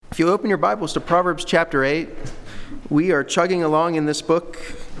you open your Bibles to Proverbs chapter 8, we are chugging along in this book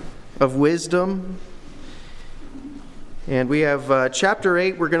of wisdom. And we have chapter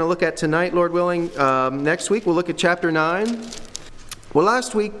 8 we're going to look at tonight, Lord willing. Next week we'll look at chapter 9. Well,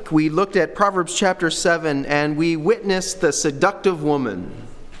 last week we looked at Proverbs chapter 7 and we witnessed the seductive woman.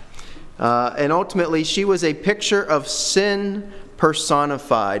 And ultimately she was a picture of sin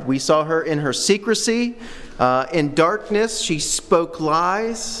personified. We saw her in her secrecy. In darkness, she spoke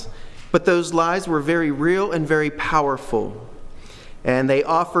lies, but those lies were very real and very powerful. And they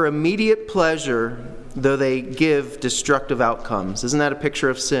offer immediate pleasure, though they give destructive outcomes. Isn't that a picture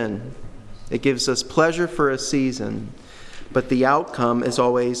of sin? It gives us pleasure for a season, but the outcome is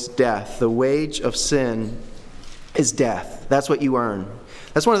always death. The wage of sin is death. That's what you earn.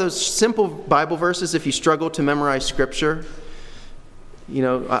 That's one of those simple Bible verses if you struggle to memorize Scripture. You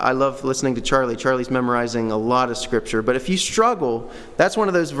know, I love listening to Charlie. Charlie's memorizing a lot of Scripture. But if you struggle, that's one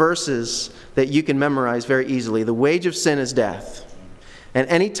of those verses that you can memorize very easily. The wage of sin is death. And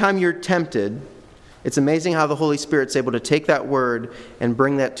anytime you're tempted, it's amazing how the Holy Spirit's able to take that word and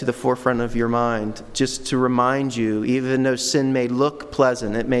bring that to the forefront of your mind, just to remind you, even though sin may look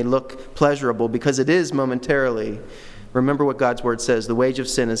pleasant, it may look pleasurable, because it is momentarily. Remember what God's word says. The wage of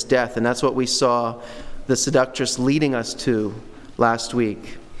sin is death. And that's what we saw the seductress leading us to last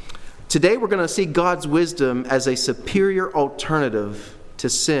week. Today we're going to see God's wisdom as a superior alternative to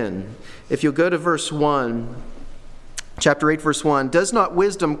sin. If you'll go to verse 1, chapter 8, verse 1, does not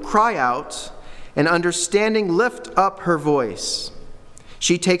wisdom cry out and understanding lift up her voice?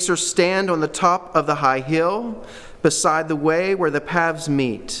 She takes her stand on the top of the high hill beside the way where the paths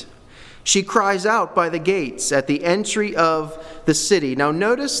meet. She cries out by the gates at the entry of the city. Now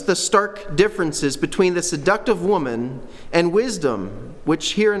notice the stark differences between the seductive woman and wisdom,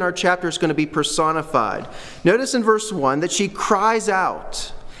 which here in our chapter is going to be personified. Notice in verse 1 that she cries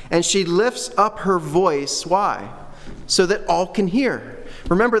out and she lifts up her voice. Why? So that all can hear.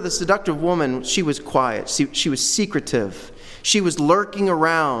 Remember, the seductive woman, she was quiet. She was secretive. She was lurking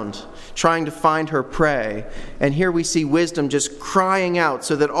around, trying to find her prey. And here we see wisdom just crying out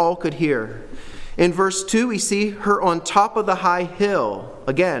so that all could hear. In verse 2, we see her on top of the high hill.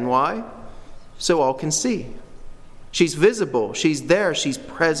 Again, why? So all can see. She's visible. She's there. She's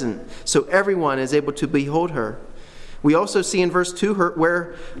present. So everyone is able to behold her. We also see in verse 2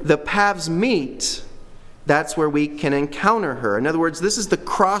 where the paths meet. That's where we can encounter her. In other words, this is the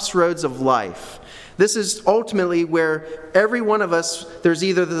crossroads of life. This is ultimately where every one of us, there's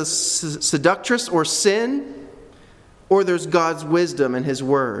either the seductress or sin, or there's God's wisdom and His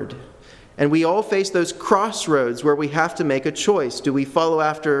Word. And we all face those crossroads where we have to make a choice. Do we follow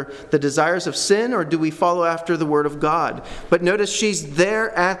after the desires of sin, or do we follow after the Word of God? But notice she's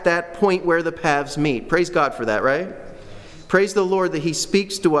there at that point where the paths meet. Praise God for that, right? Praise the Lord that He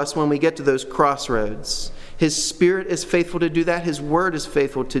speaks to us when we get to those crossroads. His Spirit is faithful to do that. His Word is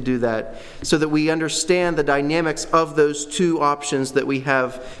faithful to do that, so that we understand the dynamics of those two options that we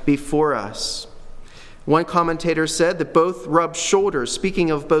have before us. One commentator said that both rub shoulders, speaking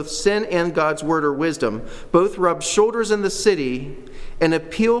of both sin and God's Word or wisdom, both rub shoulders in the city and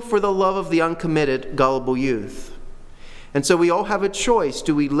appeal for the love of the uncommitted, gullible youth. And so we all have a choice.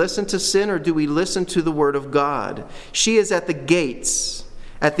 Do we listen to sin or do we listen to the Word of God? She is at the gates,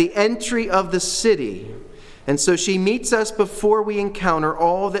 at the entry of the city. And so she meets us before we encounter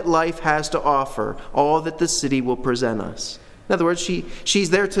all that life has to offer, all that the city will present us. In other words, she's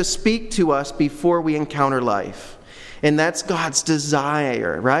there to speak to us before we encounter life. And that's God's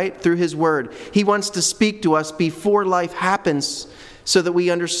desire, right? Through His Word. He wants to speak to us before life happens so that we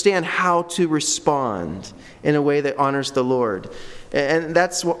understand how to respond in a way that honors the Lord. And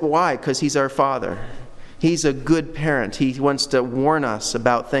that's why, because He's our Father. He's a good parent. He wants to warn us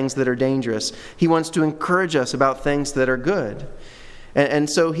about things that are dangerous. He wants to encourage us about things that are good. And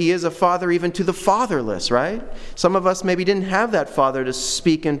so He is a father even to the fatherless, right? Some of us maybe didn't have that father to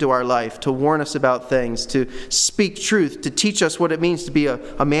speak into our life, to warn us about things, to speak truth, to teach us what it means to be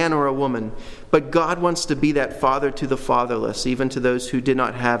a man or a woman. But God wants to be that father to the fatherless, even to those who did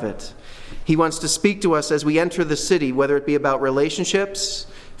not have it. He wants to speak to us as we enter the city, whether it be about relationships,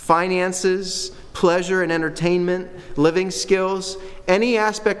 finances, pleasure and entertainment, living skills, any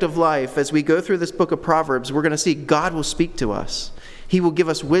aspect of life. As we go through this book of Proverbs, we're going to see God will speak to us. He will give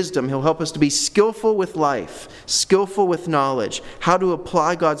us wisdom. He'll help us to be skillful with life, skillful with knowledge, how to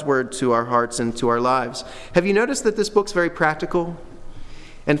apply God's Word to our hearts and to our lives. Have you noticed that this book's very practical?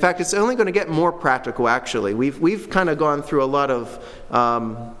 In fact, it's only going to get more practical, actually. We've kind of gone through a lot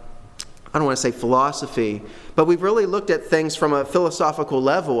of I don't want to say philosophy, but we've really looked at things from a philosophical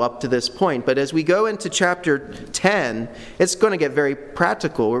level up to this point. But as we go into chapter 10, it's going to get very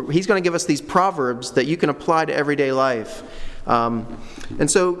practical. He's going to give us these proverbs that you can apply to everyday life.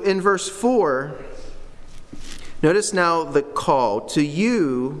 And so in verse 4, notice now the call. To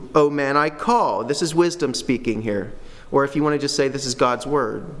you, O man, I call. This is wisdom speaking here. Or if you want to just say this is God's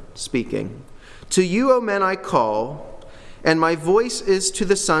word speaking. To you, O men, I call, and my voice is to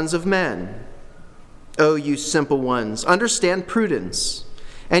the sons of men. O you simple ones, understand prudence.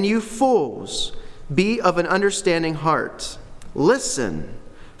 And you fools, be of an understanding heart. Listen,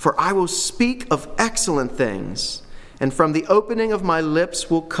 for I will speak of excellent things, and from the opening of my lips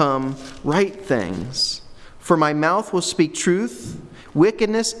will come right things. For my mouth will speak truth.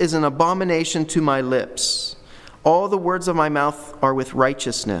 Wickedness is an abomination to my lips. All the words of my mouth are with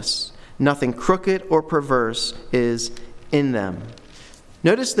righteousness. Nothing crooked or perverse is in them.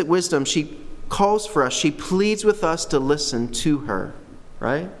 Notice that wisdom, she calls for us, she pleads with us to listen to her,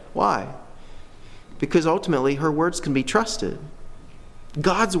 right? Why? Because ultimately her words can be trusted.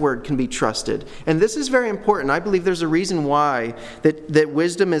 God's word can be trusted. And this is very important. I believe there's a reason why that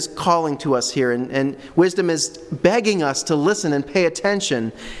wisdom is calling to us here, and wisdom is begging us to listen and pay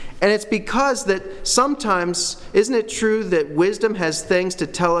attention. And it's because that sometimes, isn't it true that wisdom has things to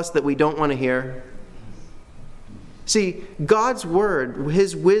tell us that we don't want to hear? See, God's word,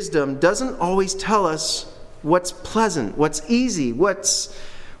 his wisdom, doesn't always tell us what's pleasant, what's easy,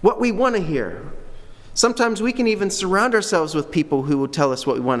 what we want to hear. Sometimes we can even surround ourselves with people who will tell us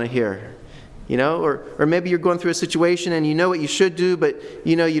what we want to hear. You know, or maybe you're going through a situation and you know what you should do, but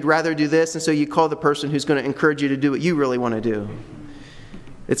you know you'd rather do this, and so you call the person who's going to encourage you to do what you really want to do.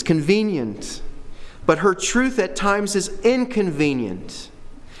 It's convenient. But her truth at times is inconvenient.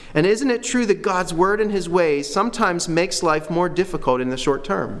 And isn't it true that God's word and his ways sometimes makes life more difficult in the short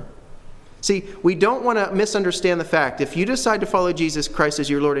term? See, we don't want to misunderstand the fact. If you decide to follow Jesus Christ as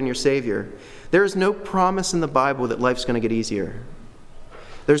your Lord and your Savior, there is no promise in the Bible that life's going to get easier.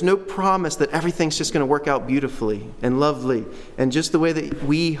 There's no promise that everything's just going to work out beautifully and lovely and just the way that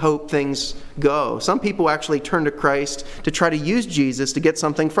we hope things go. Some people actually turn to Christ to try to use Jesus to get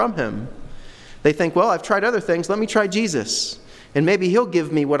something from him. They think, well, I've tried other things. Let me try Jesus. And maybe he'll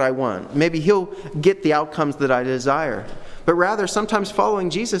give me what I want. Maybe he'll get the outcomes that I desire. But rather, sometimes following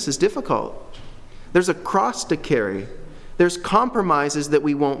Jesus is difficult. There's a cross to carry. There's compromises that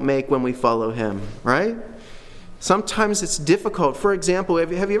we won't make when we follow him, right? Sometimes it's difficult. For example,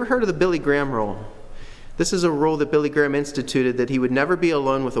 have you ever heard of the Billy Graham rule? This is a rule that Billy Graham instituted, that he would never be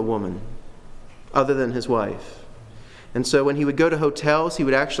alone with a woman other than his wife. And so when he would go to hotels, he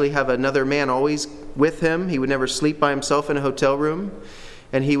would actually have another man always with him. He would never sleep by himself in a hotel room.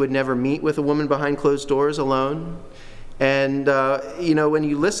 And he would never meet with a woman behind closed doors alone. And, when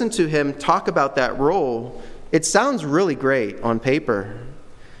you listen to him talk about that role, it sounds really great on paper.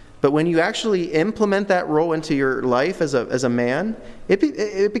 But when you actually implement that role into your life as a man,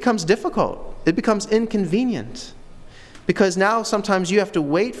 it becomes difficult. It becomes inconvenient. Because now sometimes you have to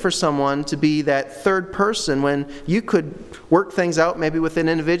wait for someone to be that third person when you could work things out maybe with an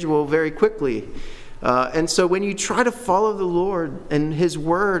individual very quickly. And so when you try to follow the Lord and his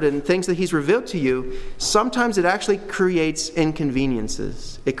word and things that he's revealed to you, sometimes it actually creates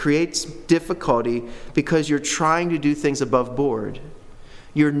inconveniences. It creates difficulty because you're trying to do things above board.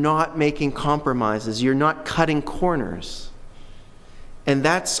 You're not making compromises. You're not cutting corners. And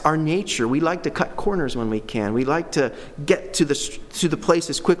that's our nature. We like to cut corners when we can. We like to get to the place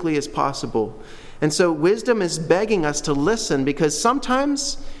as quickly as possible. And so wisdom is begging us to listen, because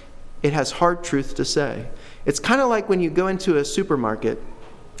sometimes it has hard truth to say. It's kind of like when you go into a supermarket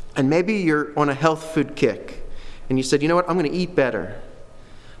and maybe you're on a health food kick and you said, you know what, I'm going to eat better.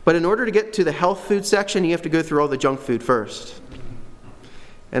 But in order to get to the health food section, you have to go through all the junk food first.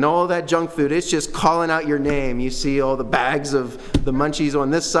 And all that junk food, it's just calling out your name. You see all the bags of the munchies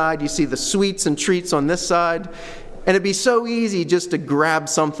on this side. You see the sweets and treats on this side. And it'd be so easy just to grab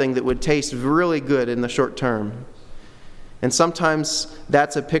something that would taste really good in the short term. And sometimes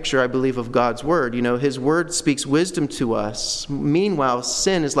that's a picture, I believe, of God's word. You know, his word speaks wisdom to us. Meanwhile,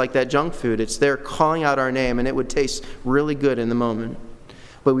 sin is like that junk food. It's there calling out our name, and it would taste really good in the moment.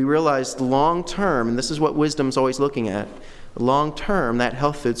 But we realize long term, and this is what wisdom's always looking at, long term, that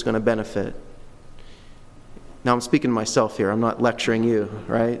health food's going to benefit. Now I'm speaking to myself here. I'm not lecturing you,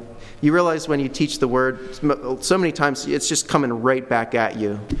 right? You realize when you teach the word, so many times it's just coming right back at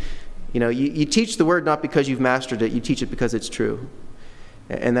you. You know, you teach the word not because you've mastered it. You teach it because it's true.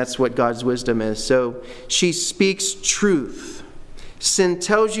 And that's what God's wisdom is. So she speaks truth. Sin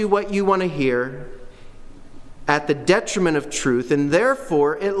tells you what you want to hear at the detriment of truth, and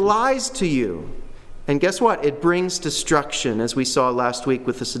therefore it lies to you. And guess what? It brings destruction, as we saw last week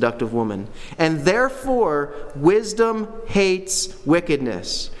with the seductive woman. And therefore, wisdom hates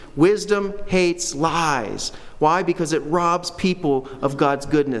wickedness. Wisdom hates lies. Why? Because it robs people of God's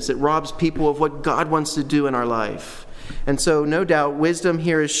goodness. It robs people of what God wants to do in our life. And so, no doubt, wisdom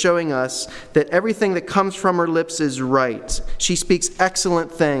here is showing us that everything that comes from her lips is right. She speaks excellent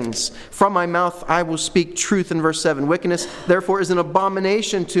things. From my mouth I will speak truth, in verse 7. Wickedness, therefore, is an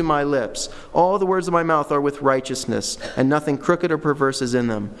abomination to my lips. All the words of my mouth are with righteousness, and nothing crooked or perverse is in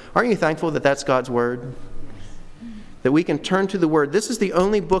them. Aren't you thankful that that's God's word? That we can turn to the Word. This is the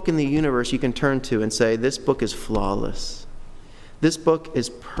only book in the universe you can turn to and say, this book is flawless. This book is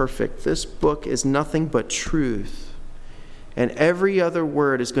perfect. This book is nothing but truth. And every other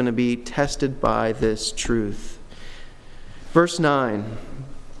word is going to be tested by this truth. Verse 9.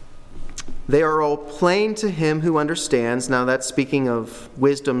 They are all plain to him who understands. Now that's speaking of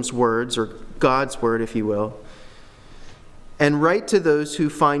wisdom's words, or God's word, if you will. And right to those who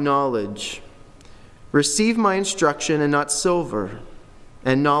find knowledge. Receive my instruction and not silver,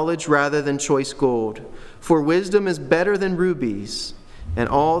 and knowledge rather than choice gold. For wisdom is better than rubies, and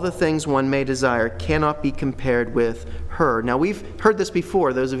all the things one may desire cannot be compared with her. Now we've heard this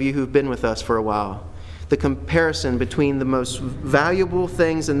before, those of you who've been with us for a while. The comparison between the most valuable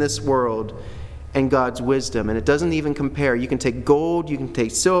things in this world and God's wisdom. And it doesn't even compare. You can take gold, you can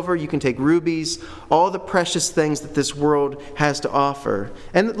take silver, you can take rubies, all the precious things that this world has to offer.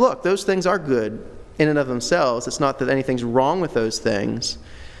 And look, those things are good in and of themselves. It's not that anything's wrong with those things.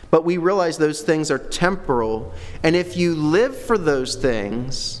 But we realize those things are temporal. And if you live for those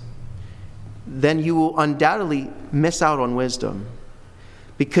things, then you will undoubtedly miss out on wisdom.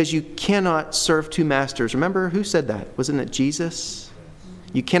 Because you cannot serve two masters. Remember who said that? Wasn't it Jesus?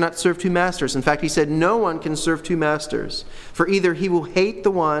 You cannot serve two masters. In fact, he said no one can serve two masters. For either he will hate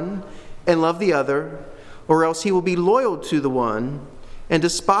the one and love the other, or else he will be loyal to the one and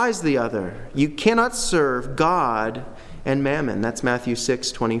despise the other. You cannot serve God and mammon. That's Matthew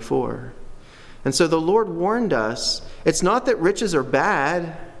 6:24. And so the Lord warned us, it's not that riches are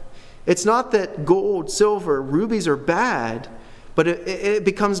bad. It's not that gold, silver, rubies are bad, but it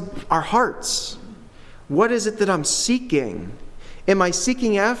becomes our hearts. What is it that I'm seeking? Am I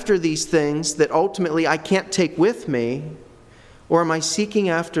seeking after these things that ultimately I can't take with me? Or am I seeking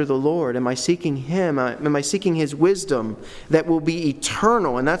after the Lord? Am I seeking Him? Am I seeking His wisdom that will be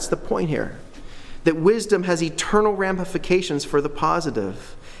eternal? And that's the point here. That wisdom has eternal ramifications for the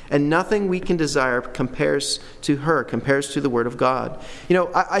positive. And nothing we can desire compares to her, compares to the Word of God. You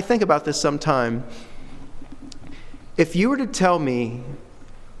know, I think about this sometime. If you were to tell me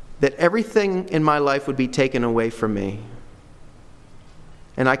that everything in my life would be taken away from me,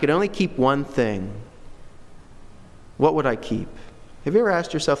 and I could only keep one thing, what would I keep? Have you ever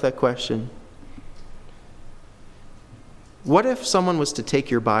asked yourself that question? What if someone was to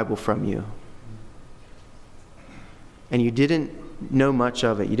take your Bible from you and you didn't know much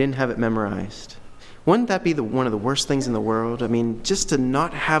of it, you didn't have it memorized? Wouldn't that be one of the worst things in the world? I mean, just to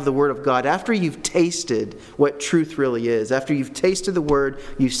not have the Word of God after you've tasted what truth really is, after you've tasted the Word,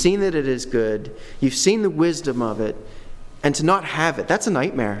 you've seen that it is good, you've seen the wisdom of it, and to not have it, that's a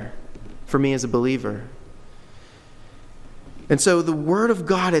nightmare for me as a believer. And so the Word of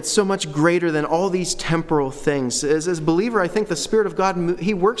God, it's so much greater than all these temporal things. As a believer, I think the Spirit of God,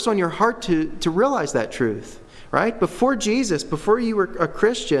 He works on your heart to realize that truth, right? Before Jesus, before you were a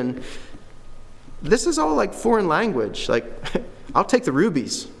Christian, this is all like foreign language. Like, I'll take the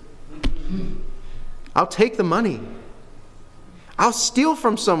rubies. I'll take the money. I'll steal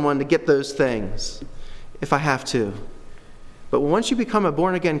from someone to get those things if I have to. But once you become a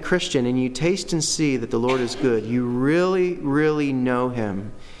born-again Christian and you taste and see that the Lord is good, you really, really know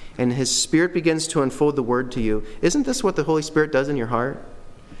Him, and His Spirit begins to unfold the Word to you. Isn't this what the Holy Spirit does in your heart?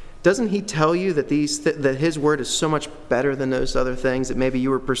 Doesn't He tell you that that His Word is so much better than those other things that maybe you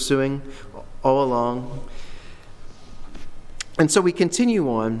were pursuing all along? And so we continue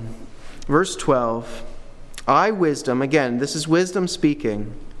on. Verse 12. I, wisdom, again, this is wisdom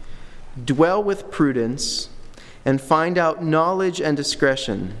speaking, dwell with prudence and find out knowledge and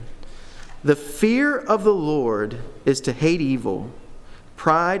discretion. The fear of the Lord is to hate evil,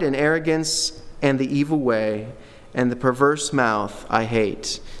 pride and arrogance and the evil way, and the perverse mouth I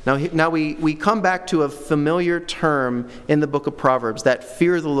hate. Now we come back to a familiar term in the book of Proverbs, that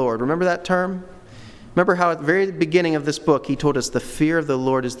fear of the Lord. Remember that term? Remember how at the very beginning of this book he told us the fear of the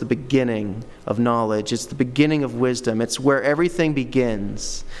Lord is the beginning of knowledge. It's the beginning of wisdom. It's where everything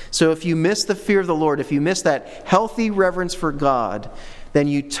begins. So if you miss the fear of the Lord, if you miss that healthy reverence for God, then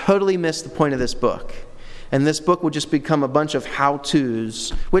you totally miss the point of this book. And this book will just become a bunch of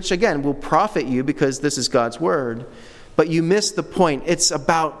how-tos, which again will profit you because this is God's word. But you miss the point. It's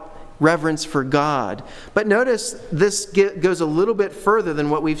about reverence for God. But notice this goes a little bit further than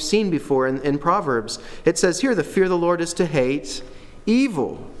what we've seen before in Proverbs. It says here, the fear of the Lord is to hate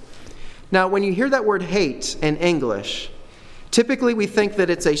evil. Now, when you hear that word hate in English, typically we think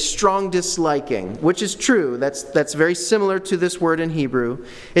that it's a strong disliking, which is true. That's very similar to this word in Hebrew.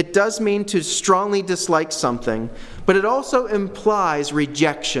 It does mean to strongly dislike something, but it also implies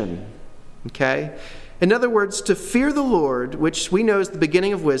rejection. Okay? In other words, to fear the Lord, which we know is the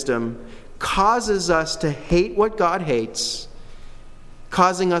beginning of wisdom, causes us to hate what God hates,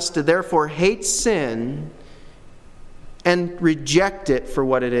 causing us to therefore hate sin and reject it for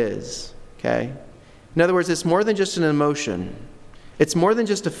what it is. Okay? In other words, it's more than just an emotion. It's more than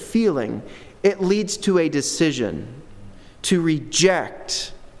just a feeling. It leads to a decision to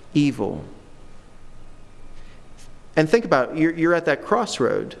reject evil. And think about it. You're at that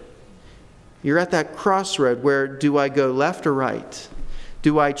crossroad. You're at that crossroad where do I go left or right?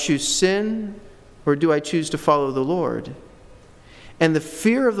 Do I choose sin or do I choose to follow the Lord? And the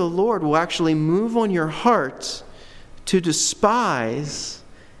fear of the Lord will actually move on your heart to despise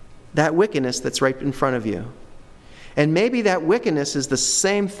that wickedness that's right in front of you. And maybe that wickedness is the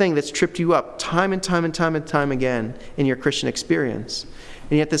same thing that's tripped you up time and time and time and time again in your Christian experience.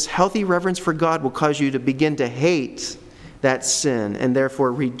 And yet this healthy reverence for God will cause you to begin to hate that sin and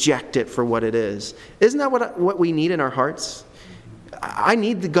therefore reject it for what it is. Isn't that what we need in our hearts? I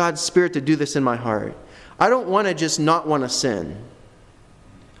need the God's Spirit to do this in my heart. I don't want to just not want to sin.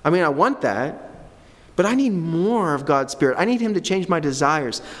 I mean, I want that, but I need more of God's Spirit. I need Him to change my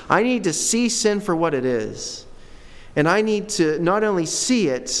desires. I need to see sin for what it is. And I need to not only see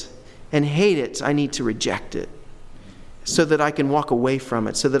it and hate it, I need to reject it so that I can walk away from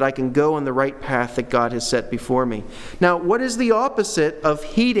it, so that I can go on the right path that God has set before me. Now, what is the opposite of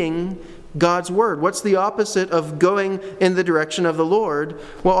heeding God's word? What's the opposite of going in the direction of the Lord?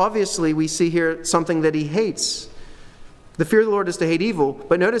 Well, obviously, we see here something that He hates. The fear of the Lord is to hate evil,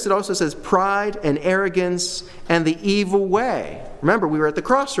 but notice it also says pride and arrogance and the evil way. Remember, we were at the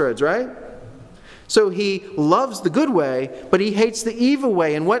crossroads, right? So He loves the good way, but He hates the evil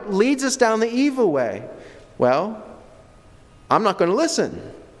way. And what leads us down the evil way? Well, I'm not going to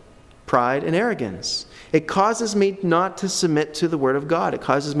listen. Pride and arrogance. It causes me not to submit to the Word of God. It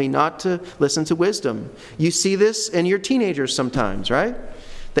causes me not to listen to wisdom. You see this in your teenagers sometimes, right?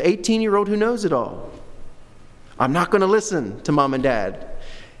 The 18-year-old who knows it all. I'm not going to listen to mom and dad.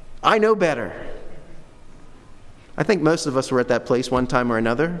 I know better. I think most of us were at that place one time or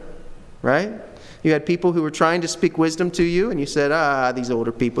another, right? You had people who were trying to speak wisdom to you, and you said, these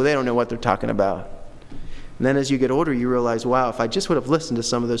older people, they don't know what they're talking about. And then as you get older, you realize, wow, if I just would have listened to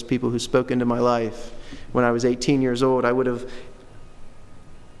some of those people who spoke into my life when I was 18 years old, I would have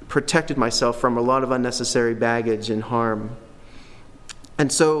protected myself from a lot of unnecessary baggage and harm.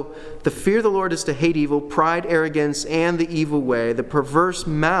 And so the fear of the Lord is to hate evil, pride, arrogance, and the evil way. The perverse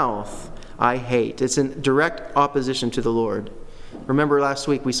mouth I hate. It's in direct opposition to the Lord. Remember last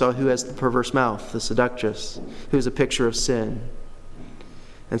week we saw who has the perverse mouth, the seductress, who is a picture of sin.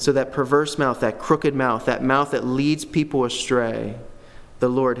 And so that perverse mouth, that crooked mouth, that mouth that leads people astray, the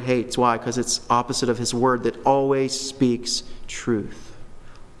Lord hates. Why? Because it's opposite of His word that always speaks truth.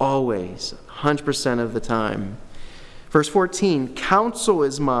 Always. 100% of the time. Verse 14, counsel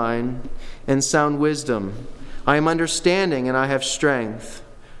is mine and sound wisdom. I am understanding and I have strength.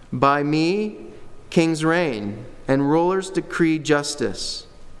 By me kings reign and rulers decree justice.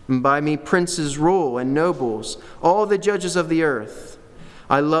 And by me princes rule and nobles, all the judges of the earth.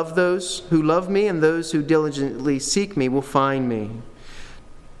 I love those who love me, and those who diligently seek me will find me.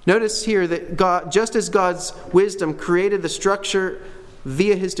 Notice here that God, just as God's wisdom created the structure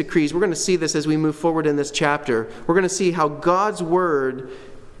via His decrees, we're going to see this as we move forward in this chapter. We're going to see how God's word,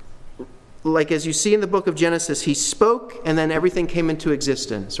 like as you see in the book of Genesis, He spoke and then everything came into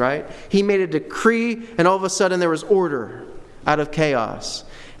existence, right? He made a decree and all of a sudden there was order out of chaos.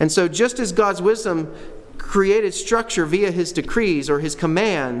 And so just as God's wisdom created structure via His decrees or His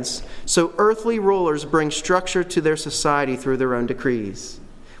commands, so earthly rulers bring structure to their society through their own decrees.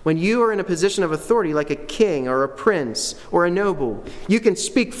 When you are in a position of authority like a king or a prince or a noble, you can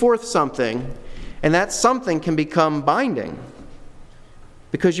speak forth something, and that something can become binding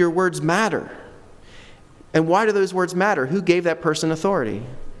because your words matter. And why do those words matter? Who gave that person authority?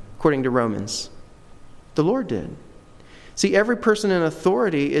 According to Romans, the Lord did. See, every person in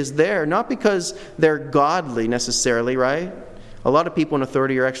authority is there not because they're godly necessarily, right? A lot of people in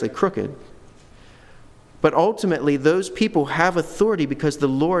authority are actually crooked. But ultimately, those people have authority because the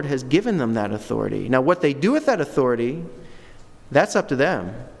Lord has given them that authority. Now, what they do with that authority, that's up to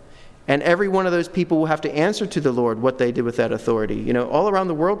them. And every one of those people will have to answer to the Lord what they did with that authority. You know, all around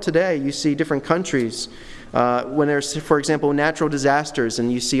the world today, you see different countries. When there's, for example, natural disasters,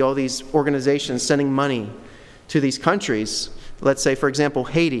 and you see all these organizations sending money to these countries. Let's say, for example,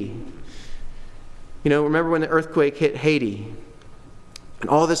 Haiti. You know, remember when the earthquake hit Haiti? And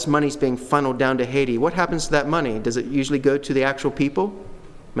all this money's being funneled down to Haiti. What happens to that money? Does it usually go to the actual people?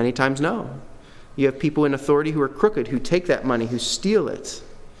 Many times no. You have people in authority who are crooked, who take that money, who steal it.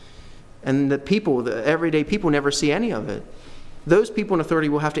 And the people, the everyday people, never see any of it. Those people in authority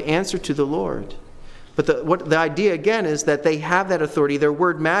will have to answer to the Lord. But the idea, again, is that they have that authority. Their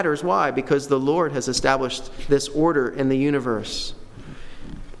word matters. Why? Because the Lord has established this order in the universe.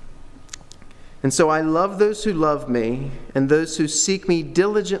 And so I love those who love me, and those who seek me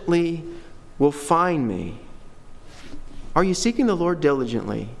diligently will find me. Are you seeking the Lord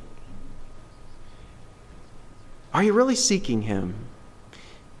diligently? Are you really seeking Him?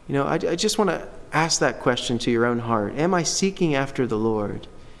 You know, I just want to ask that question to your own heart. Am I seeking after the Lord?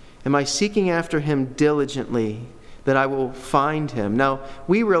 Am I seeking after Him diligently that I will find Him? Now,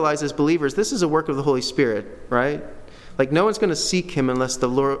 we realize as believers, this is a work of the Holy Spirit, right? Like, no one's going to seek Him unless the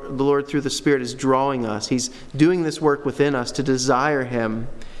Lord through the Spirit is drawing us. He's doing this work within us to desire Him.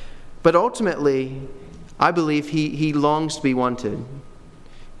 But ultimately, I believe He longs to be wanted.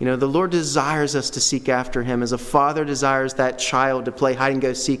 You know, the Lord desires us to seek after Him as a father desires that child to play hide and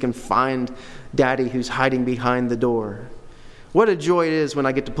go seek and find Daddy who's hiding behind the door. What a joy it is when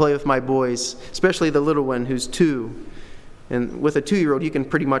I get to play with my boys, especially the little one who's 2. And with a 2-year-old, you can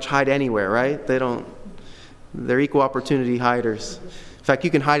pretty much hide anywhere, right? They're equal opportunity hiders. In fact, you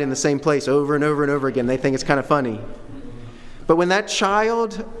can hide in the same place over and over and over again. They think it's kind of funny. But when that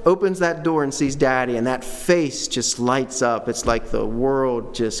child opens that door and sees Daddy, and that face just lights up, it's like the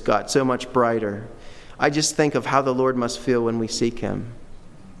world just got so much brighter. I just think of how the Lord must feel when we seek Him,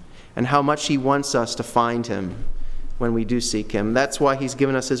 and how much He wants us to find Him when we do seek Him. That's why He's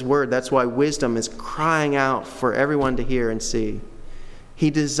given us His Word. That's why wisdom is crying out for everyone to hear and see. He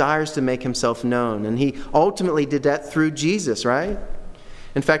desires to make Himself known, and He ultimately did that through Jesus, right?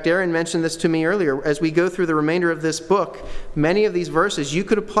 In fact, Aaron mentioned this to me earlier. As we go through the remainder of this book, many of these verses you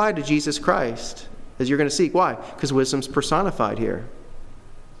could apply to Jesus Christ, as you're going to seek. Why? Because wisdom's personified here.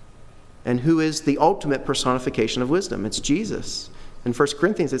 And who is the ultimate personification of wisdom? It's Jesus. In 1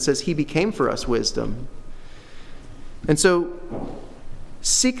 Corinthians, it says He became for us wisdom. And so,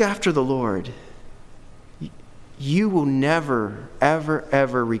 seek after the Lord. You will never, ever,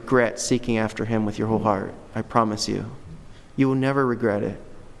 ever regret seeking after Him with your whole heart. I promise you. You will never regret it.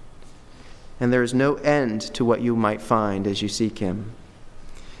 And there is no end to what you might find as you seek Him.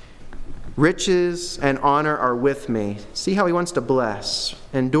 Riches and honor are with me. See how He wants to bless.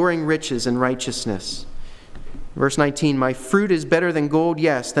 Enduring riches and righteousness. Verse 19, my fruit is better than gold,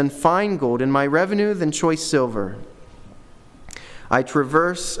 yes, than fine gold, and my revenue than choice silver. I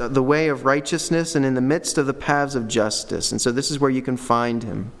traverse the way of righteousness and in the midst of the paths of justice. And so this is where you can find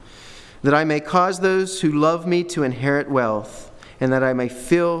Him. That I may cause those who love me to inherit wealth, and that I may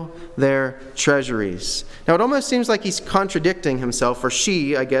fill their treasuries. Now it almost seems like He's contradicting Himself, or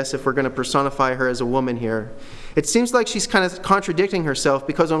she, I guess, if we're going to personify her as a woman here. It seems like she's kind of contradicting herself,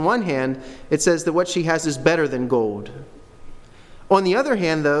 because on one hand, it says that what she has is better than gold. On the other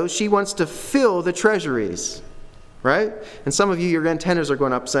hand, though, she wants to fill the treasuries, right? And some of you, your antennas are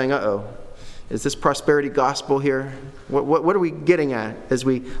going up saying, uh-oh. Is this prosperity gospel here? What are we getting at as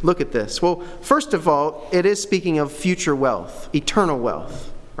we look at this? Well, first of all, it is speaking of future wealth, eternal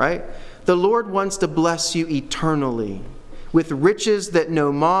wealth, right? The Lord wants to bless you eternally with riches that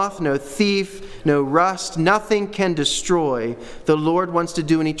no moth, no thief, no rust, nothing can destroy. The Lord wants to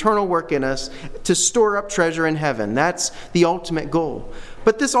do an eternal work in us to store up treasure in heaven. That's the ultimate goal.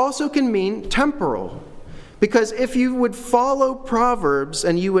 But this also can mean temporal. Because if you would follow Proverbs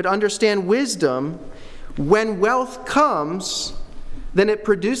and you would understand wisdom, when wealth comes, then it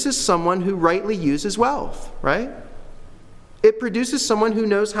produces someone who rightly uses wealth, right? It produces someone who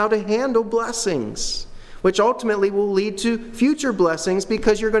knows how to handle blessings, which ultimately will lead to future blessings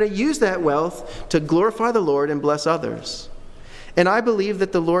because you're going to use that wealth to glorify the Lord and bless others. And I believe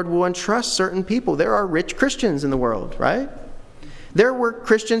that the Lord will entrust certain people. There are rich Christians in the world, right? There were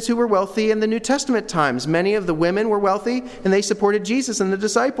Christians who were wealthy in the New Testament times. Many of the women were wealthy, and they supported Jesus and the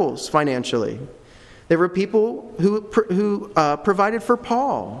disciples financially. There were people who provided for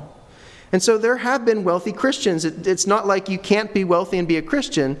Paul. And so there have been wealthy Christians. It's not like you can't be wealthy and be a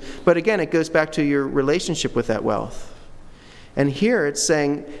Christian, but again, it goes back to your relationship with that wealth. And here it's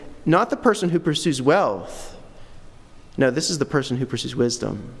saying, not the person who pursues wealth. No, this is the person who pursues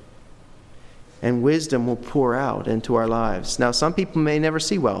wisdom. And wisdom will pour out into our lives. Now, some people may never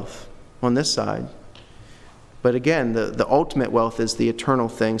see wealth on this side. But again, the ultimate wealth is the eternal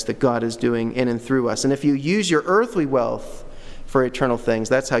things that God is doing in and through us. And if you use your earthly wealth for eternal things,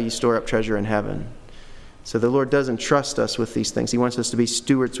 that's how you store up treasure in heaven. So the Lord doesn't trust us with these things. He wants us to be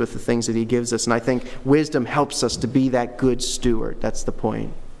stewards with the things that He gives us. And I think wisdom helps us to be that good steward. That's the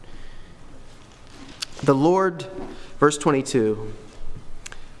point. The Lord, verse 22,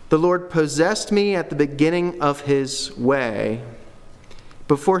 the Lord possessed me at the beginning of His way,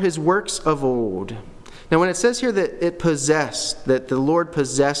 before His works of old. Now, when it says here that it possessed, that the Lord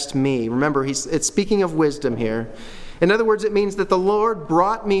possessed me, remember, it's speaking of wisdom here. In other words, it means that the Lord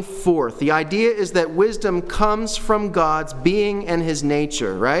brought me forth. The idea is that wisdom comes from God's being and His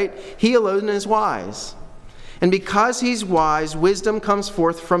nature, right? He alone is wise. And because He's wise, wisdom comes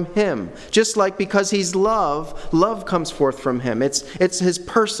forth from Him. Just like because He's love, love comes forth from Him. It's His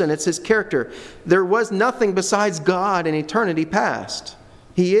person, it's His character. There was nothing besides God in eternity past.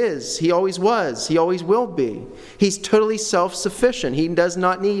 He is. He always was. He always will be. He's totally self-sufficient. He does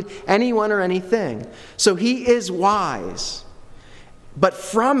not need anyone or anything. So He is wise. But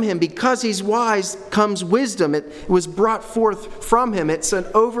from Him, because He's wise, comes wisdom. It was brought forth from Him. It's an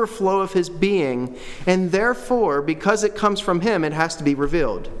overflow of His being. And therefore, because it comes from Him, it has to be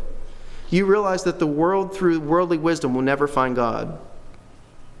revealed. You realize that the world, through worldly wisdom, will never find God.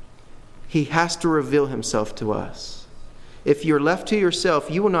 He has to reveal Himself to us. If you're left to yourself,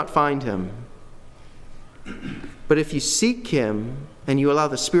 you will not find Him. But if you seek Him and you allow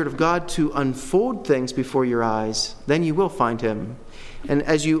the Spirit of God to unfold things before your eyes, then you will find Him. And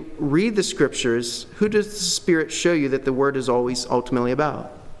as you read the Scriptures, who does the Spirit show you that the Word is always ultimately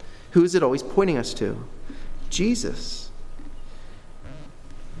about? Who is it always pointing us to? Jesus.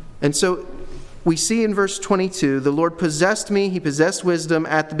 And so we see in verse 22, the Lord possessed me, He possessed wisdom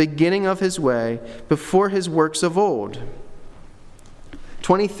at the beginning of His way, before His works of old.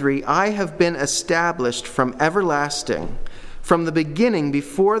 23, I have been established from everlasting, from the beginning,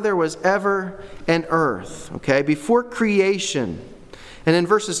 before there was ever an earth. Okay, before creation. And in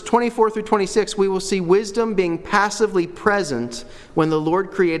verses 24 through 26, we will see wisdom being passively present when the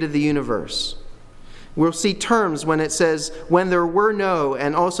Lord created the universe. We'll see terms when it says, when there were no,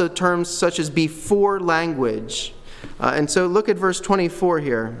 and also terms such as before language. And so look at verse 24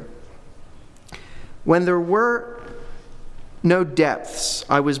 here. When there were no depths,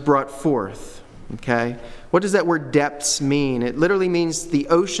 I was brought forth. Okay? What does that word depths mean? It literally means the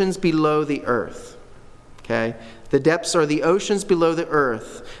oceans below the earth. Okay? The depths are the oceans below the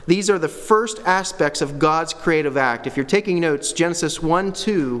earth. These are the first aspects of God's creative act. If you're taking notes, Genesis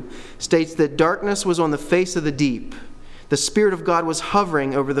 1:2 states that darkness was on the face of the deep. The Spirit of God was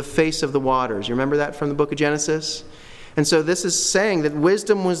hovering over the face of the waters. You remember that from the book of Genesis? And so this is saying that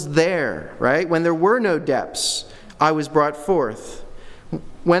wisdom was there, right? When there were no depths, I was brought forth.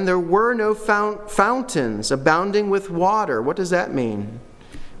 When there were no fountains abounding with water, what does that mean?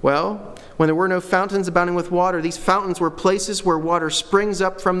 Well, when there were no fountains abounding with water, these fountains were places where water springs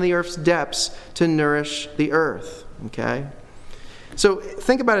up from the earth's depths to nourish the earth. Okay? So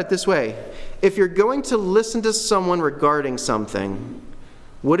think about it this way. If you're going to listen to someone regarding something,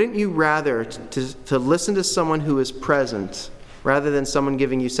 wouldn't you rather to listen to someone who is present rather than someone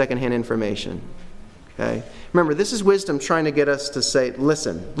giving you secondhand information? Okay? Remember, this is wisdom trying to get us to say,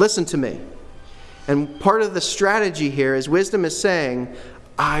 listen to me. And part of the strategy here is wisdom is saying,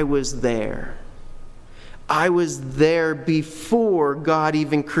 I was there. I was there before God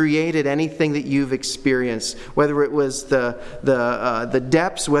even created anything that you've experienced, whether it was the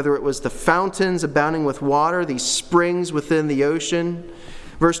depths, whether it was the fountains abounding with water, these springs within the ocean.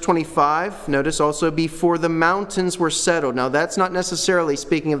 Verse 25, notice also, before the mountains were settled. Now, that's not necessarily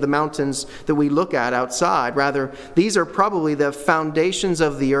speaking of the mountains that we look at outside. Rather, these are probably the foundations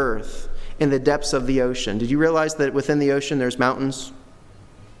of the earth in the depths of the ocean. Did you realize that within the ocean there's mountains?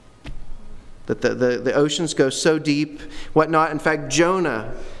 That the oceans go so deep, whatnot. In fact,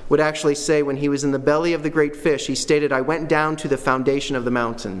 Jonah would actually say when he was in the belly of the great fish, he stated, I went down to the foundation of the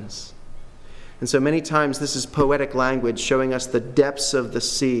mountains. And so many times this is poetic language showing us the depths of the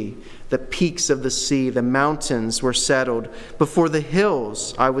sea, the peaks of the sea, the mountains were settled. Before the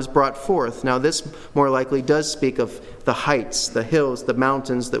hills I was brought forth. Now this more likely does speak of the heights, the hills, the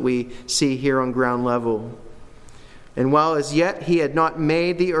mountains that we see here on ground level. And while as yet he had not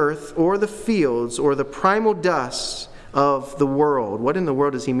made the earth or the fields or the primal dust of the world. What in the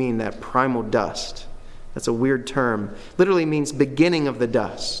world does he mean, that primal dust? That's a weird term. Literally means beginning of the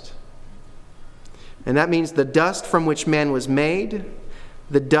dust. And that means the dust from which man was made,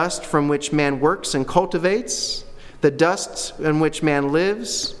 the dust from which man works and cultivates, the dust in which man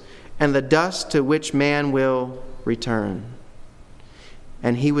lives, and the dust to which man will return.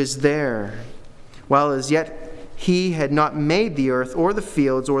 And he was there, while as yet he had not made the earth or the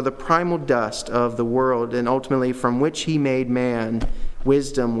fields or the primal dust of the world, and ultimately from which he made man,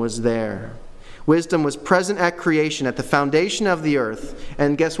 wisdom was there. Wisdom was present at creation, at the foundation of the earth.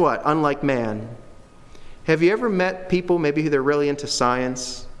 And guess what? Unlike man. Have you ever met people, maybe who they're really into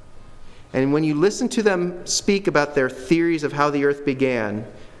science? And when you listen to them speak about their theories of how the earth began,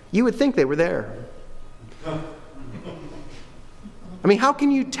 you would think they were there. I mean, how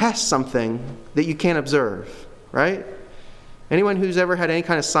can you test something that you can't observe, right? Anyone who's ever had any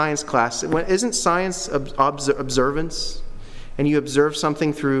kind of science class, isn't science observance? And you observe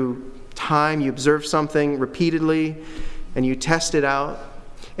something through time, you observe something repeatedly, and you test it out.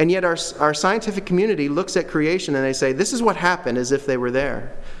 And yet our scientific community looks at creation and they say, this is what happened, as if they were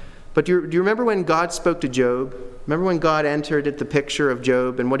there. But do you remember when God spoke to Job? Remember when God entered at the picture of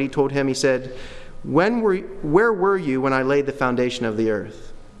Job and what he told him? He said, where were you when I laid the foundation of the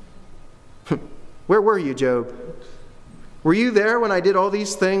earth? Where were you, Job? Were you there when I did all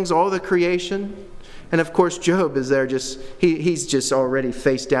these things, all the creation? And of course, Job is there he's just already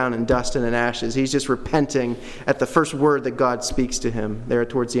face down in dust and in ashes. He's just repenting at the first word that God speaks to him there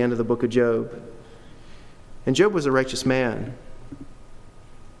towards the end of the book of Job. And Job was a righteous man.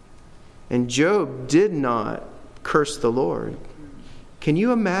 And Job did not curse the Lord. Can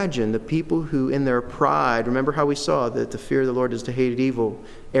you imagine the people who in their pride, remember how we saw that the fear of the Lord is to hate evil,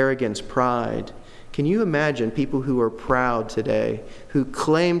 arrogance, pride. Can you imagine people who are proud today, who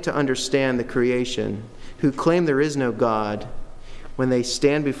claim to understand the creation, who claim there is no God, when they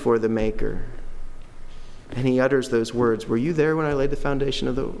stand before the Maker and he utters those words, were you there when I laid the foundation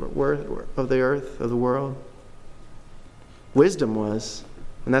of the earth, of the world? Wisdom was,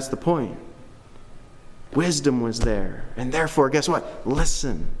 and that's the point. Wisdom was there. And therefore, guess what?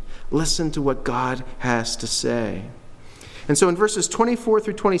 Listen. Listen to what God has to say. And so in verses 24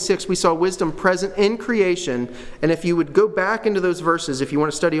 through 26, we saw wisdom present in creation. And if you would go back into those verses, if you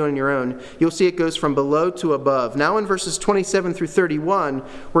want to study on your own, you'll see it goes from below to above. Now in verses 27 through 31,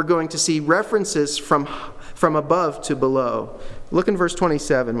 we're going to see references from above to below. Look in verse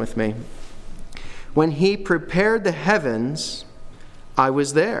 27 with me. When he prepared the heavens, I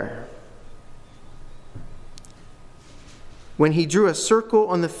was there. When he drew a circle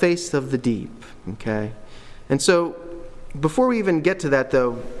on the face of the deep. Okay? And so, before we even get to that,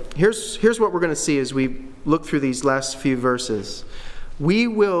 though, here's what we're going to see as we look through these last few verses. We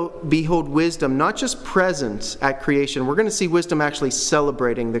will behold wisdom not just present at creation. We're going to see wisdom actually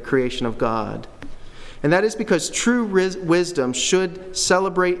celebrating the creation of God. And that is because true wisdom should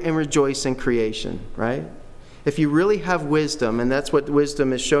celebrate and rejoice in creation, right? If you really have wisdom, and that's what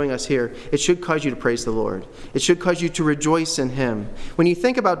wisdom is showing us here, it should cause you to praise the Lord. It should cause you to rejoice in Him. When you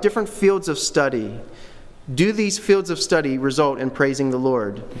think about different fields of study, do these fields of study result in praising the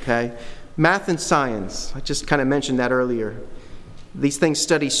Lord? Okay? Math and science, I just kind of mentioned that earlier. These things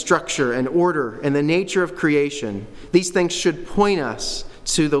study structure and order and the nature of creation. These things should point us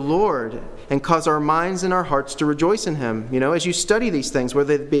to the Lord and cause our minds and our hearts to rejoice in Him. You know, as you study these things,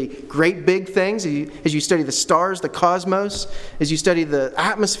 whether it be great big things, as you study the stars, the cosmos, as you study the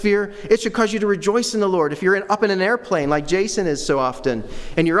atmosphere, it should cause you to rejoice in the Lord. If you're up in an airplane like Jason is so often,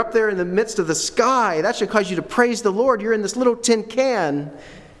 and you're up there in the midst of the sky, that should cause you to praise the Lord. You're in this little tin can,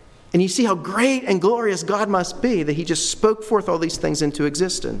 and you see how great and glorious God must be that He just spoke forth all these things into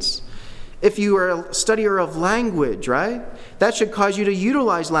existence. If you are a studier of language, right? That should cause you to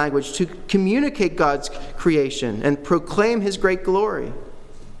utilize language to communicate God's creation and proclaim His great glory.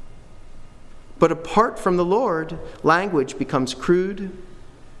 But apart from the Lord, language becomes crude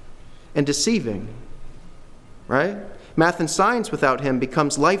and deceiving, right? Math and science without Him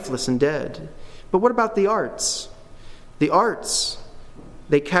becomes lifeless and dead. But what about the arts? The arts,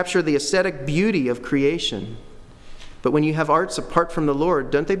 they capture the aesthetic beauty of creation. But when you have arts apart from the Lord,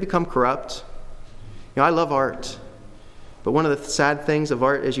 don't they become corrupt? You know, I love art. But one of the sad things of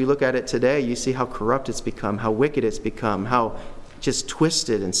art, as you look at it today, you see how corrupt it's become, how wicked it's become, how just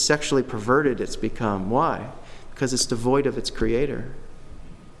twisted and sexually perverted it's become. Why? Because it's devoid of its Creator.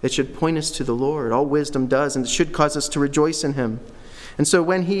 It should point us to the Lord. All wisdom does, and it should cause us to rejoice in Him. And so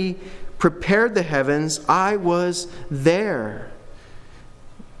when He prepared the heavens, I was there.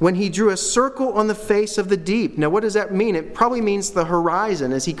 When He drew a circle on the face of the deep. Now, what does that mean? It probably means the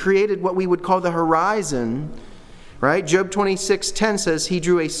horizon, as He created what we would call the horizon, right? Job 26:10 says He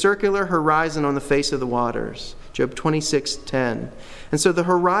drew a circular horizon on the face of the waters. Job 26:10. And so the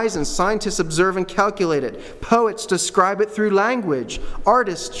horizon, scientists observe and calculate it. Poets describe it through language.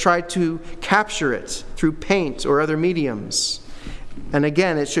 Artists try to capture it through paint or other mediums. And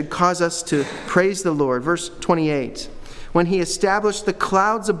again, it should cause us to praise the Lord. Verse 28. When he established the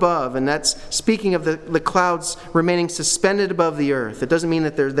clouds above, and that's speaking of the clouds remaining suspended above the earth. It doesn't mean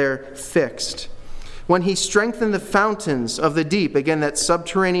that they're there fixed. When he strengthened the fountains of the deep, again, that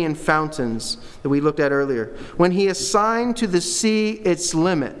subterranean fountains that we looked at earlier. When he assigned to the sea its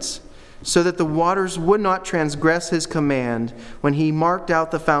limits, so that the waters would not transgress his command, when he marked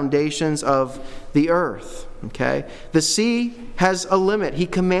out the foundations of the earth. Okay? The sea has a limit. He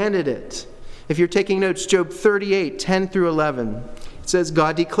commanded it. If you're taking notes, Job 38:10 through 11. It says,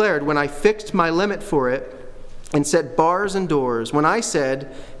 God declared, when I fixed my limit for it and set bars and doors, when I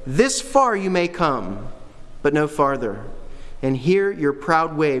said, this far you may come, but no farther, and here your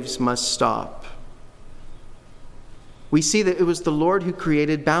proud waves must stop. We see that it was the Lord who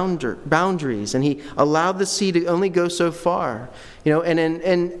created boundaries, and he allowed the sea to only go so far. And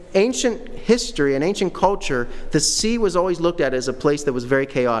in ancient history and ancient culture, the sea was always looked at as a place that was very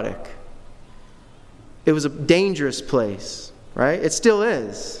chaotic. It was a dangerous place, right? It still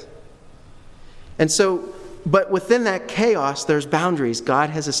is. And so, but within that chaos, there's boundaries.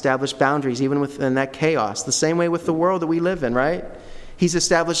 God has established boundaries even within that chaos. The same way with the world that we live in, right? He's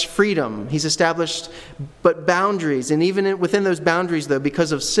established freedom. He's established but boundaries. And even within those boundaries, though,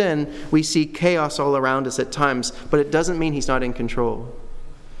 because of sin, we see chaos all around us at times. But it doesn't mean he's not in control.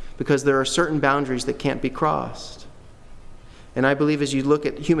 Because there are certain boundaries that can't be crossed. And I believe as you look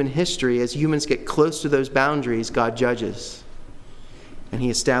at human history, as humans get close to those boundaries, God judges. And he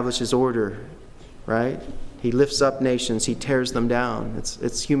establishes order, right? He lifts up nations. He tears them down.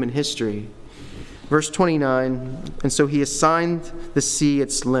 It's human history. Verse 29, and so he assigned the sea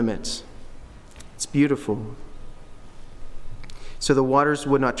its limits. It's beautiful. So the waters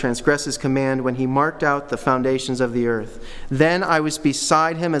would not transgress his command when he marked out the foundations of the earth. Then I was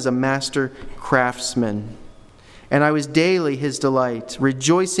beside him as a master craftsman. And I was daily his delight,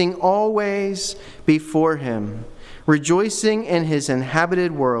 rejoicing always before him, rejoicing in his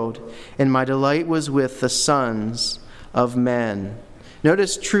inhabited world, and my delight was with the sons of men.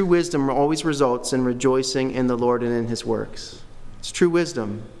 Notice true wisdom always results in rejoicing in the Lord and in his works. It's true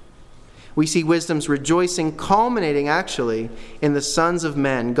wisdom. We see wisdom's rejoicing culminating actually in the sons of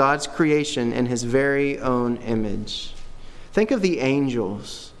men, God's creation in his very own image. Think of the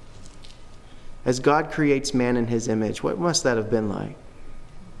angels. As God creates man in his image, what must that have been like?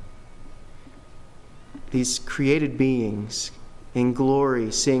 These created beings in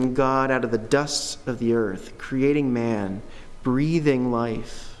glory, seeing God out of the dust of the earth, creating man, breathing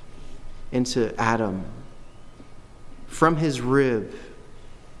life into Adam, from his rib,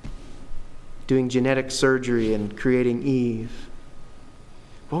 doing genetic surgery and creating Eve.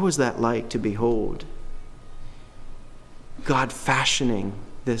 What was that like to behold? God fashioning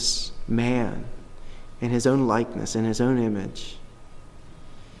this man in his own likeness, in his own image.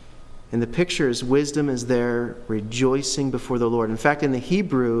 And the picture is wisdom is there rejoicing before the Lord. In fact, in the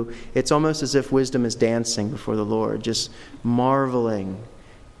Hebrew, it's almost as if wisdom is dancing before the Lord, just marveling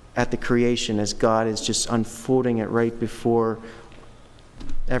at the creation as God is just unfolding it right before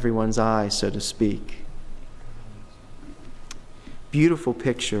everyone's eyes, so to speak. Beautiful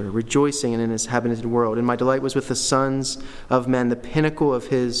picture, rejoicing in his inhabited world. And my delight was with the sons of men, the pinnacle of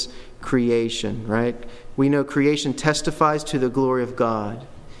his creation, right? We know creation testifies to the glory of God.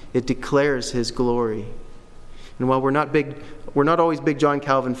 It declares his glory. And while we're not always big John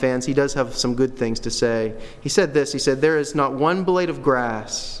Calvin fans, he does have some good things to say. He said this, he said, there is not one blade of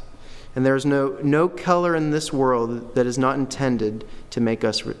grass, and there is no color in this world that is not intended to make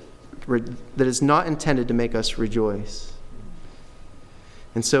us rejoice.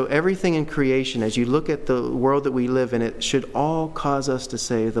 And so everything in creation, as you look at the world that we live in, it should all cause us to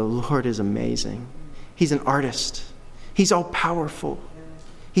say, the Lord is amazing. He's an artist. He's all powerful.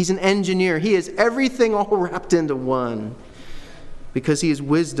 He's an engineer. He is everything all wrapped into one. Because he is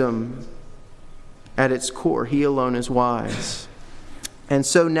wisdom at its core. He alone is wise. And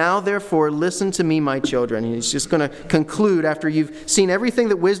so now, therefore, listen to me, my children. And he's just going to conclude after you've seen everything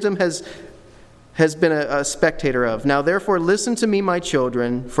that wisdom has been a spectator of. Now, therefore, listen to me, my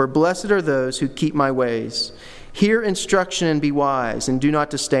children, for blessed are those who keep my ways. Hear instruction and be wise, and do not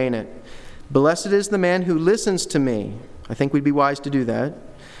disdain it. Blessed is the man who listens to me. I think we'd be wise to do that.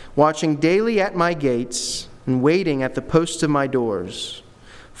 Watching daily at my gates and waiting at the posts of my doors.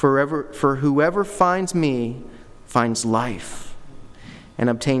 For whoever finds me finds life and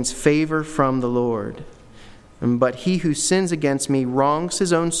obtains favor from the Lord. But he who sins against me wrongs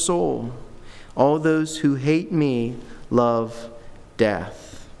his own soul. All those who hate me love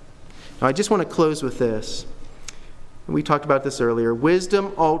death. Now, I just want to close with this. We talked about this earlier.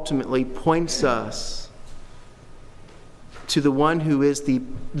 Wisdom ultimately points us to the one who is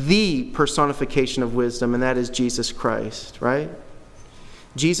the personification of wisdom, and that is Jesus Christ, right?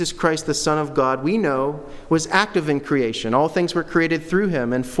 Jesus Christ, the Son of God, we know, was active in creation. All things were created through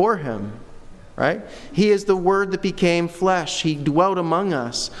him and for him, right? He is the Word that became flesh. He dwelt among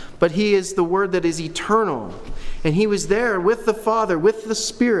us. But he is the Word that is eternal. And he was there with the Father, with the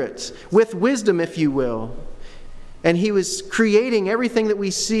Spirit, with wisdom, if you will. And he was creating everything that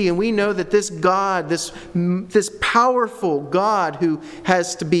we see. And we know that this God, this powerful God who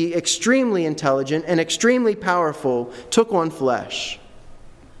has to be extremely intelligent and extremely powerful, took on flesh.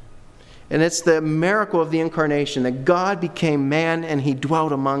 And it's the miracle of the incarnation, that God became man and he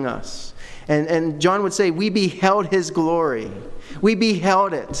dwelt among us. And John would say, we beheld his glory. We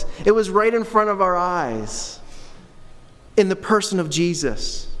beheld it. It was right in front of our eyes in the person of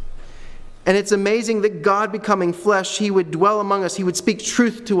Jesus. And it's amazing that God becoming flesh, he would dwell among us. He would speak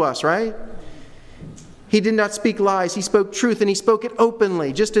truth to us, right? He did not speak lies. He spoke truth, and he spoke it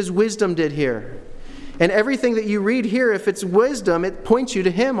openly, just as wisdom did here. And everything that you read here, if it's wisdom, it points you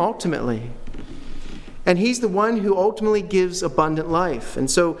to him ultimately. And he's the one who ultimately gives abundant life. And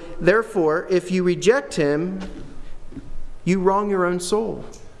so, therefore, if you reject him, you wrong your own soul.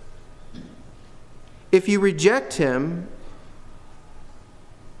 If you reject him,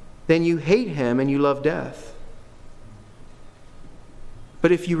 then you hate him and you love death.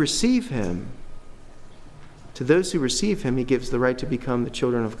 But if you receive him, to those who receive him, he gives the right to become the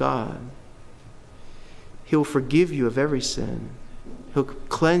children of God. He'll forgive you of every sin. He'll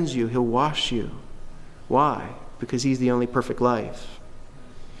cleanse you. He'll wash you. Why? Because he's the only perfect life.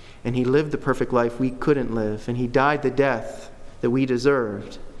 And he lived the perfect life we couldn't live. And he died the death that we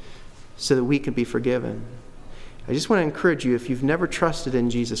deserved so that we could be forgiven. I just want to encourage you, if you've never trusted in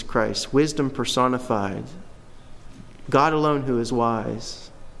Jesus Christ, wisdom personified, God alone who is wise,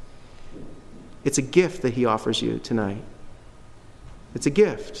 it's a gift that he offers you tonight. It's a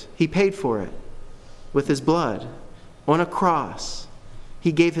gift. He paid for it with his blood on a cross.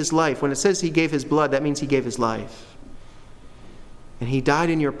 He gave his life. When it says he gave his blood, that means he gave his life. And he died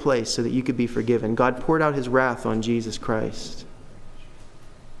in your place so that you could be forgiven. God poured out his wrath on Jesus Christ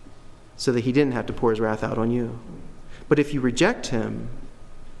so that he didn't have to pour his wrath out on you. But if you reject him,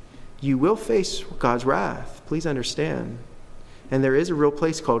 you will face God's wrath. Please understand. And there is a real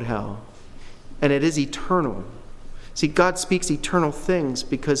place called hell. And it is eternal. See, God speaks eternal things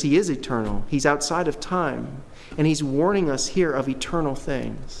because he is eternal. He's outside of time. And he's warning us here of eternal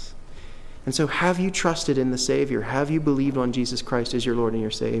things. And so have you trusted in the Savior? Have you believed on Jesus Christ as your Lord and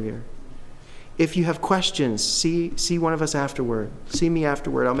your Savior? If you have questions, see one of us afterward. See me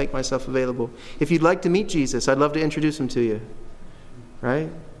afterward. I'll make myself available. If you'd like to meet Jesus, I'd love to introduce him to you. Right?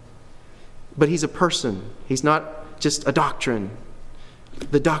 But he's a person. He's not just a doctrine.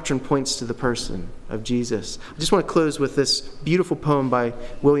 The doctrine points to the person of Jesus. I just want to close with this beautiful poem by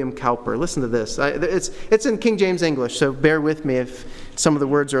William Cowper. Listen to this. It's in King James English, so bear with me if some of the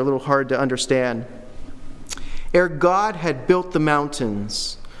words are a little hard to understand. Ere God had built the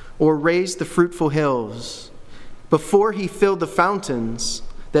mountains, or raised the fruitful hills, before he filled the fountains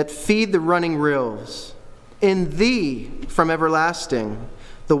that feed the running rills, in thee from everlasting,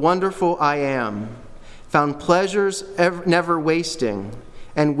 the wonderful I am, found pleasures never wasting,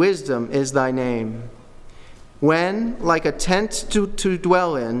 and wisdom is thy name. When, like a tent to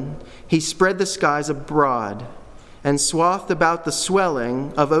dwell in, he spread the skies abroad, and swathed about the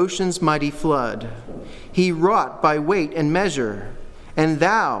swelling of ocean's mighty flood, he wrought by weight and measure, and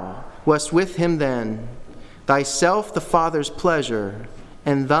thou wast with him then, thyself the Father's pleasure,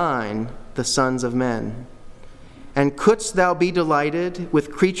 and thine the sons of men. And couldst thou be delighted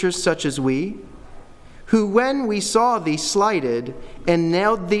with creatures such as we, who when we saw thee slighted, and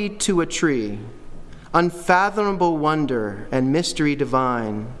nailed thee to a tree, unfathomable wonder and mystery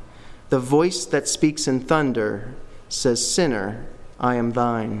divine, the voice that speaks in thunder says, Sinner, I am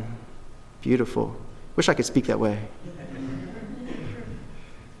thine. Beautiful. Wish I could speak that way.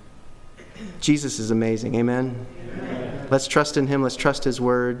 Jesus is amazing. Amen? Amen. Let's trust in him. Let's trust his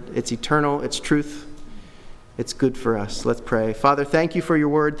word. It's eternal. It's truth. It's good for us. Let's pray. Father, thank you for your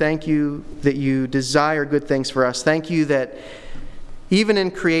word. Thank you that you desire good things for us. Thank you that even in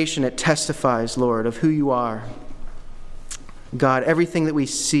creation it testifies, Lord, of who you are. God, everything that we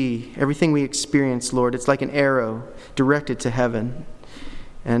see, everything we experience, Lord, it's like an arrow directed to heaven.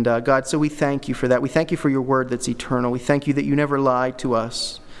 And God, so we thank you for that. We thank you for your word that's eternal. We thank you that you never lied to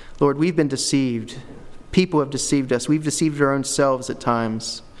us. Lord, we've been deceived. People have deceived us. We've deceived our own selves at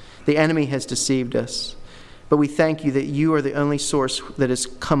times. The enemy has deceived us. But we thank you that you are the only source that is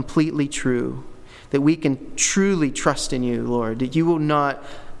completely true, that we can truly trust in you, Lord, that you will not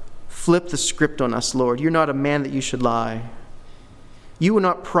flip the script on us, Lord. You're not a man that you should lie. You will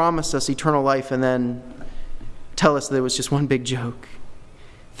not promise us eternal life and then tell us that it was just one big joke.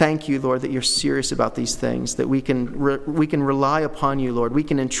 Thank you, Lord, that you're serious about these things, that we can rely upon you, Lord. We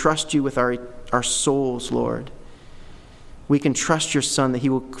can entrust you with our souls, Lord. We can trust your Son that he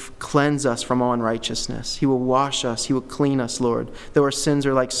will cleanse us from all unrighteousness. He will wash us. He will clean us, Lord. Though our sins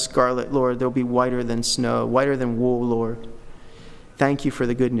are like scarlet, Lord, they'll be whiter than snow, whiter than wool, Lord. Thank you for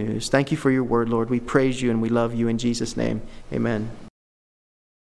the good news. Thank you for your word, Lord. We praise you and we love you in Jesus' name. Amen.